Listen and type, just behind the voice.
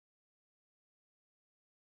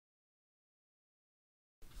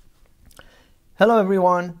Hello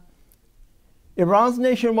everyone. Iran's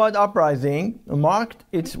nationwide uprising marked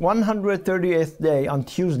its 130th day on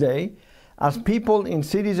Tuesday as people in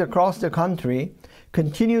cities across the country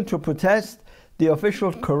continued to protest the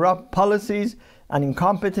official corrupt policies and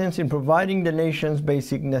incompetence in providing the nation's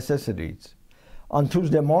basic necessities. On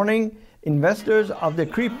Tuesday morning, investors of the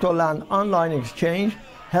Cryptoland online exchange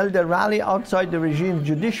held a rally outside the regime's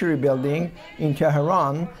judiciary building in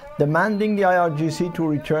Tehran, demanding the IRGC to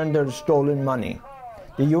return their stolen money.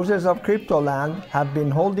 The users of Cryptoland have been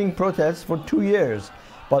holding protests for 2 years,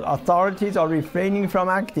 but authorities are refraining from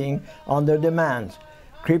acting on their demands.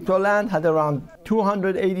 Cryptoland had around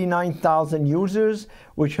 289,000 users,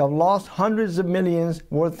 which have lost hundreds of millions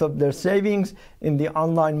worth of their savings in the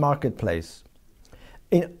online marketplace.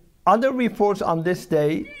 In other reports on this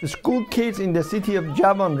day, the school kids in the city of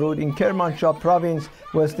Javanrud in Kermanshah Province,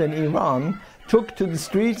 western Iran, took to the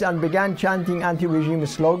streets and began chanting anti-regime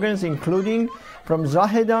slogans, including "From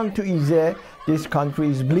Zahedan to Izeh, this country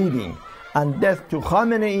is bleeding," and "Death to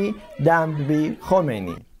Khamenei, damned be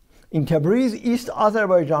Khomeini." In Tabriz, East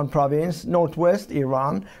Azerbaijan province, northwest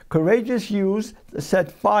Iran, courageous youths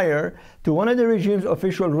set fire to one of the regime's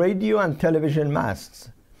official radio and television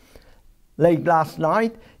masts. Late last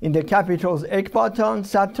night, in the capitals Ekbatan,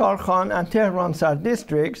 Sattar Khan, and Tehran Sar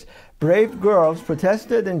districts, brave girls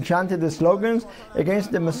protested and chanted the slogans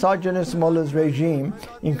against the misogynist mullah's regime,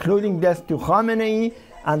 including "Death to Khamenei"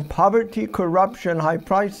 and "Poverty, corruption, high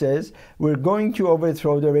prices. We're going to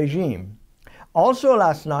overthrow the regime." Also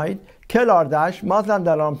last night, Kelardash,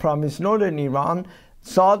 Mazandaran province, northern Iran,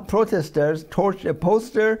 saw protesters torch a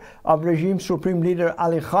poster of regime supreme leader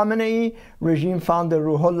Ali Khamenei, regime founder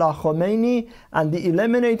Ruhollah Khomeini, and the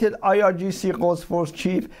eliminated IRGC Quds Force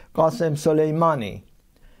chief Qasem Soleimani.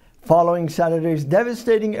 Following Saturday's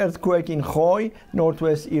devastating earthquake in Khoi,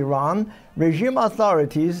 northwest Iran, regime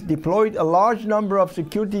authorities deployed a large number of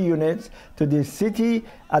security units to this city,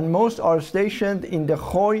 and most are stationed in the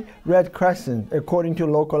Khoi Red Crescent, according to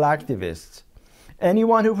local activists.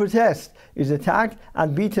 Anyone who protests is attacked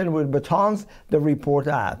and beaten with batons, the report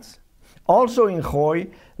adds. Also in Khoi,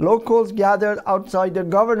 locals gathered outside the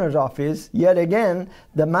governor's office, yet again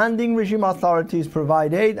demanding regime authorities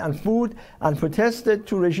provide aid and food, and protested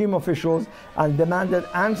to regime officials and demanded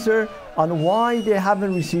answer on why they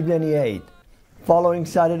haven't received any aid. Following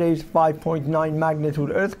Saturday's 5.9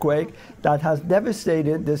 magnitude earthquake that has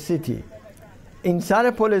devastated the city. In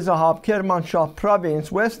Sarepol-e-Zahab, Kermanshah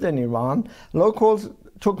Province, western Iran, locals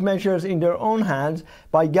took measures in their own hands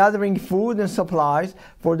by gathering food and supplies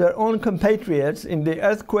for their own compatriots in the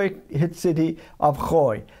earthquake-hit city of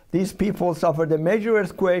Khoi. These people suffered a major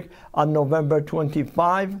earthquake on November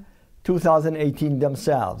 25, 2018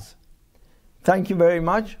 themselves. Thank you very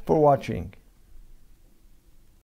much for watching.